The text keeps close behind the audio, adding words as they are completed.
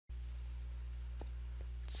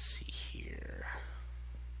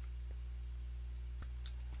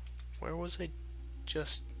Where was I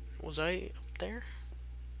just... Was I up there?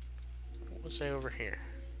 Was I over here?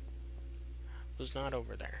 Was not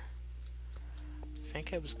over there. I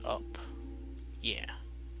think I was up. Yeah.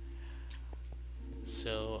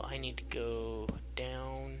 So I need to go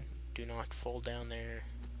down. Do not fall down there.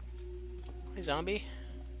 Hey, zombie.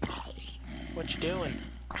 What you doing?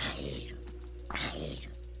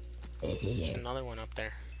 There's another one up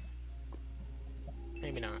there.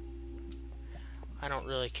 Maybe not. I don't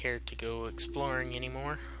really care to go exploring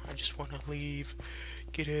anymore. I just want to leave.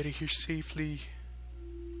 Get out of here safely.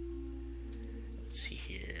 Let's see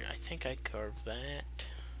here. I think I carved that.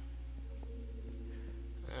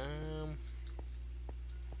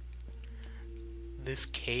 This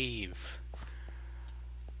cave.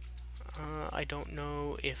 I don't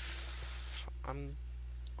know if I'm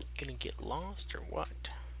gonna get lost or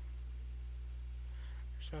what.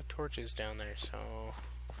 There's no torches down there, so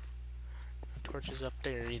no torches up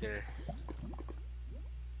there either.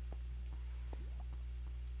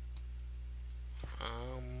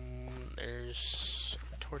 There's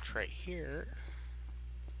a torch right here.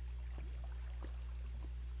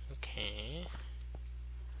 Okay.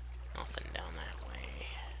 Nothing down that way.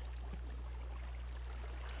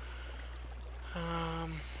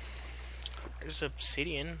 There's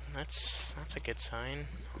obsidian. That's a good sign.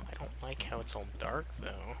 I don't like how it's all dark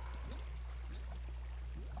though.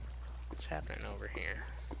 What's happening over here?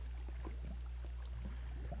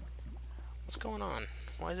 What's going on?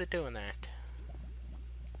 Why is it doing that?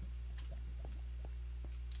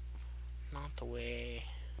 Not the way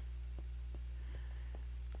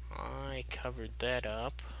I covered that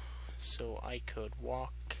up so I could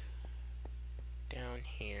walk down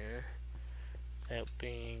here without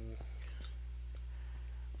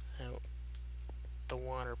the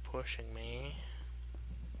water pushing me.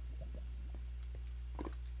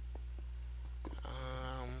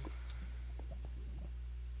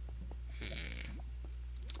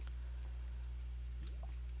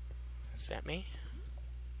 Is that me?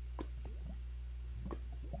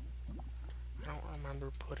 I don't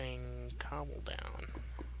remember putting cobble down.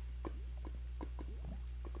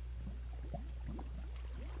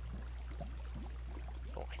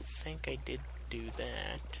 Oh, I think I did do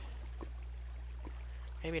that.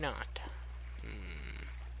 Maybe not.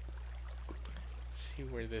 See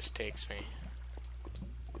where this takes me.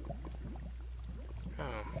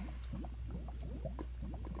 Oh.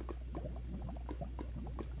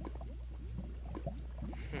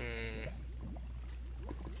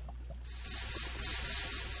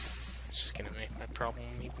 It's just gonna make my problem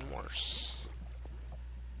even worse.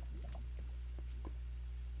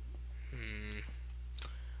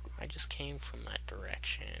 I just came from that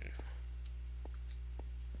direction.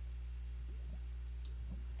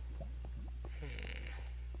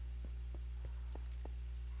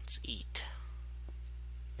 Let's eat.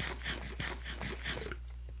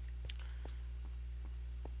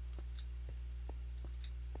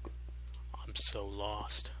 I'm so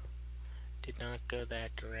lost. Did not go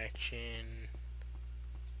that direction.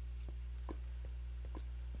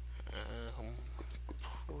 I'm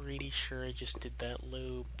pretty sure I just did that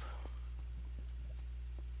loop.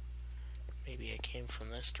 Maybe I came from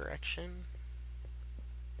this direction.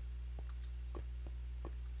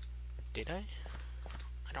 Did I?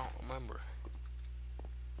 I don't remember.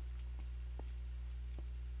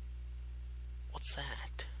 What's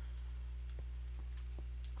that?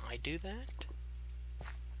 I do that?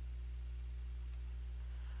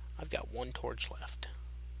 I've got one torch left.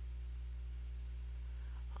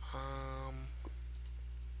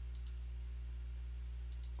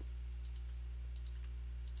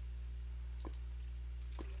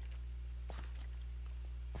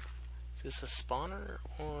 Is this a spawner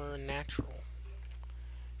or natural?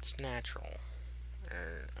 It's natural.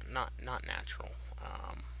 Or not natural.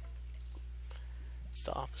 It's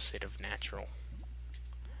the opposite of natural.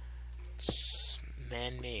 It's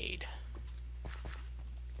man-made.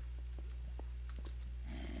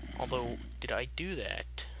 Although, did I do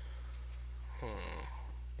that? I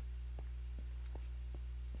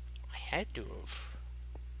had to have.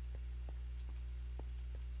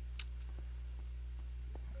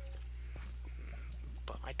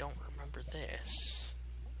 But I don't remember this.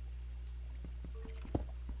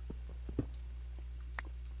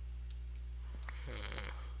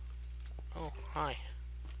 Oh, hi.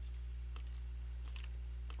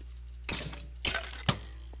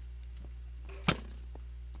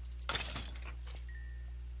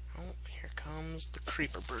 Oh, here comes the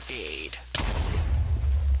Creeper Brigade.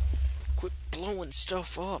 Quit blowing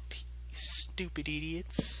stuff up, you stupid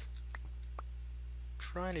idiots.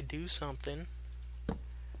 Trying to do something.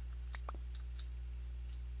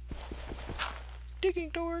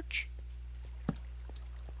 Digging torch!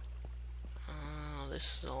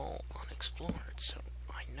 This is all unexplored, so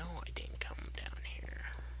I know I didn't come down here.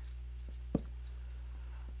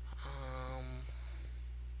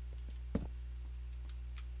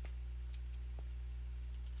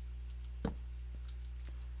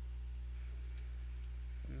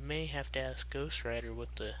 May have to ask Ghost Rider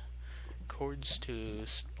what the coords to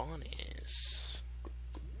spawn is.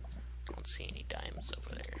 I don't see any diamonds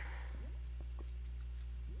over there.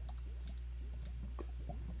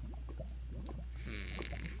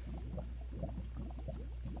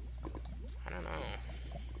 I don't know.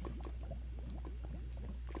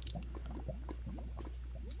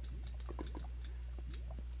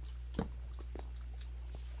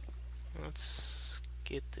 Let's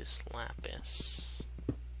get this lapis.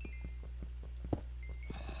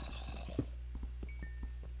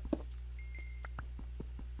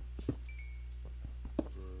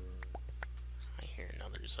 I hear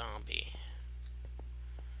another zombie.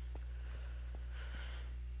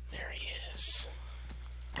 There he is.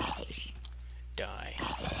 Die.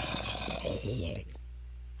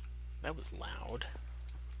 That was loud.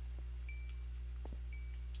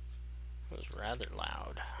 That was rather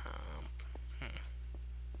loud.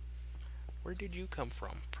 Where did you come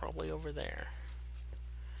from? Probably over there.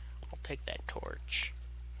 I'll take that torch.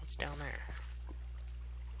 What's down there?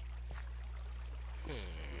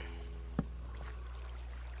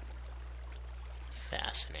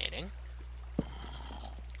 Fascinating.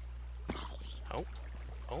 Oh.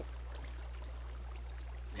 Oh.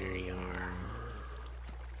 There you are.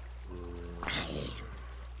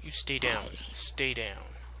 You stay down. Stay down.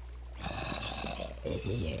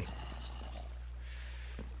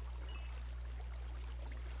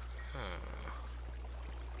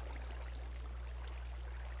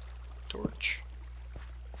 Torch.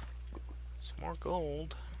 Some more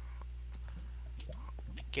gold.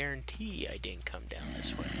 I guarantee I didn't come down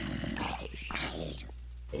this way.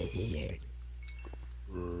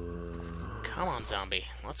 Come on, zombie.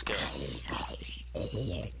 Let's go.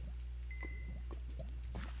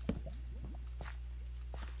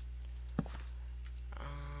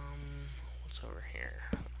 What's over here?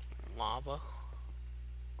 Lava.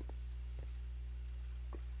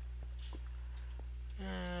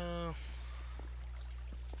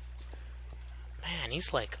 Man,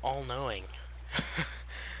 he's like all-knowing.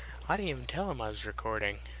 I didn't even tell him I was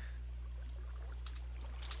recording.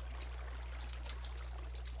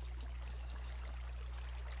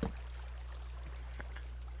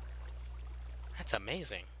 That's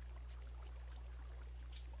amazing.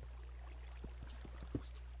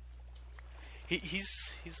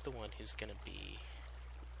 He's the one who's gonna be...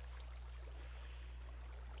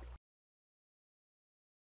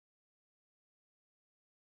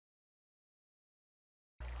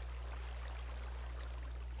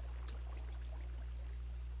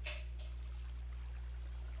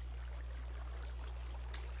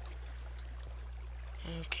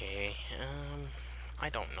 Okay, I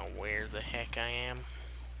don't know where the heck I am.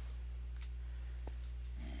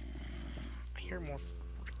 I hear more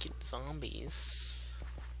freaking zombies.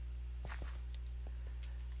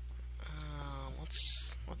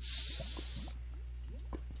 Let's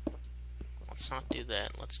not do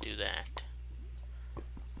that. Let's do that.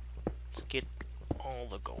 Let's get all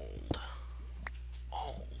the gold.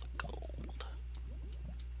 All the gold.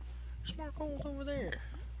 There's more gold over there.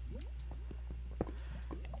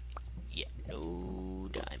 Yeah, no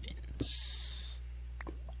diamonds.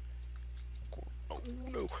 Oh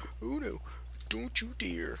no, oh no, don't you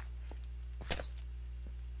dare.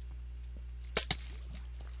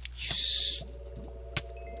 You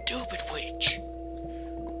stupid witch.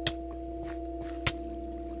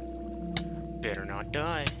 Better not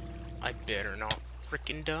die. I better not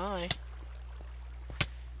frickin' die.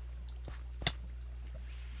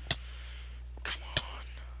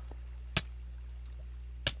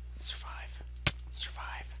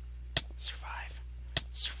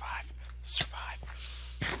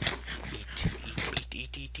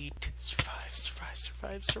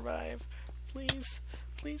 Survive. Please.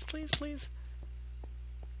 Please, please, please.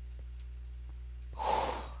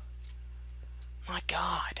 My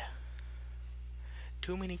God.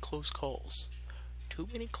 Too many close calls. Too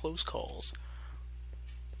many close calls.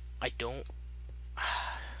 I don't...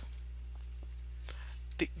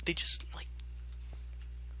 They just, like,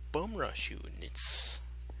 bum rush you, and it's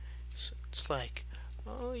like,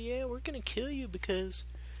 oh yeah, we're gonna kill you because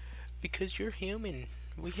you're human.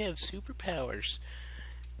 We have superpowers.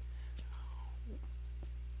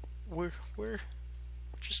 We're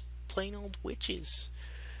just plain old witches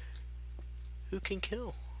who can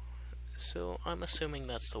kill. So I'm assuming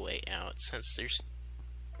that's the way out, since there's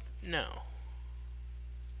No.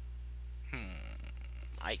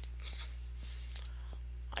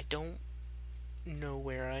 I don't know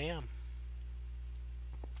where I am.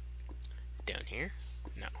 Down here?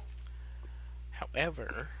 No.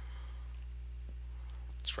 However,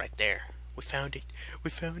 it's right there. We found it. We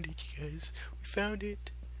found it, you guys. We found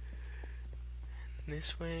it.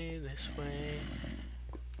 This way, this way.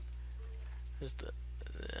 There's the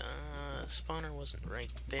spawner wasn't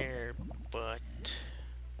right there, but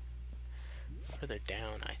further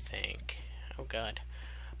down, I think. Oh god,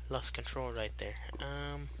 lost control right there.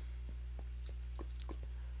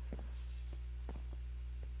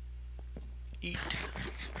 Eat.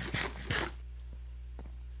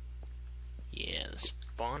 Yeah, the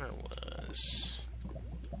spawner was...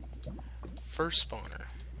 First spawner,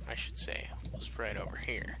 I should say, was right over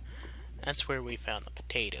here. That's where we found the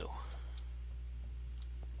potato.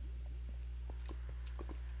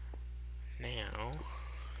 Now,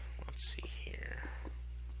 let's see here.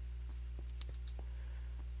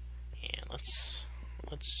 Yeah, let's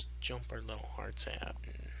jump our little hearts out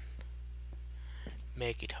and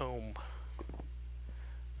make it home.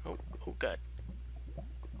 Oh god.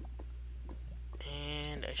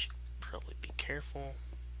 And I should probably be careful.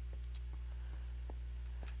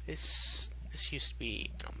 This used to be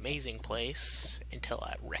an amazing place until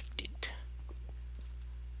I wrecked it.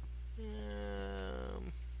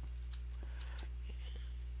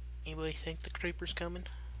 Anybody think the creeper's coming?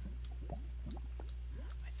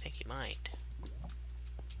 I think he might.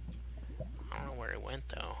 I don't know where he went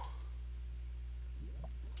though.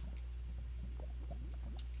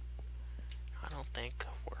 I don't think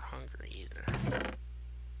we're hungry either.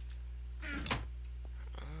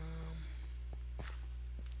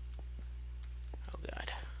 Oh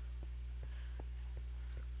god.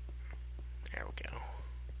 There we go.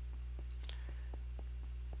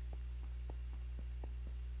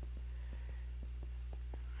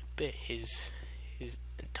 I bet his the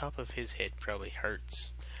top of his head probably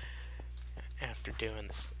hurts after doing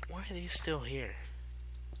this. Why are these still here?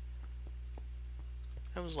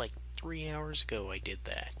 That was like 3 hours ago I did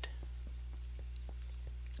that.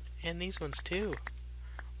 And these ones too.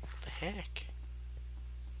 What the heck?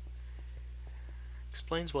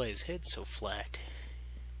 Explains why his head's so flat.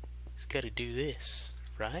 He's gotta do this,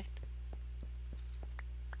 right?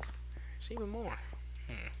 There's even more.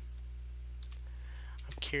 I'm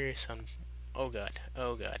curious on... Oh god,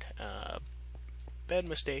 oh god. Bad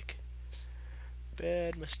mistake.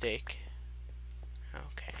 Bad mistake.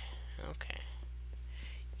 Okay, okay.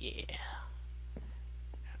 Yeah.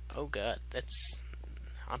 Oh god, that's...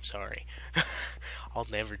 I'm sorry. I'll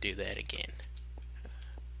never do that again.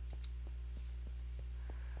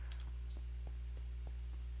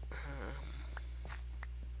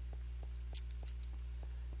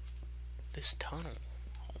 This tunnel.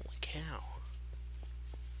 Holy cow.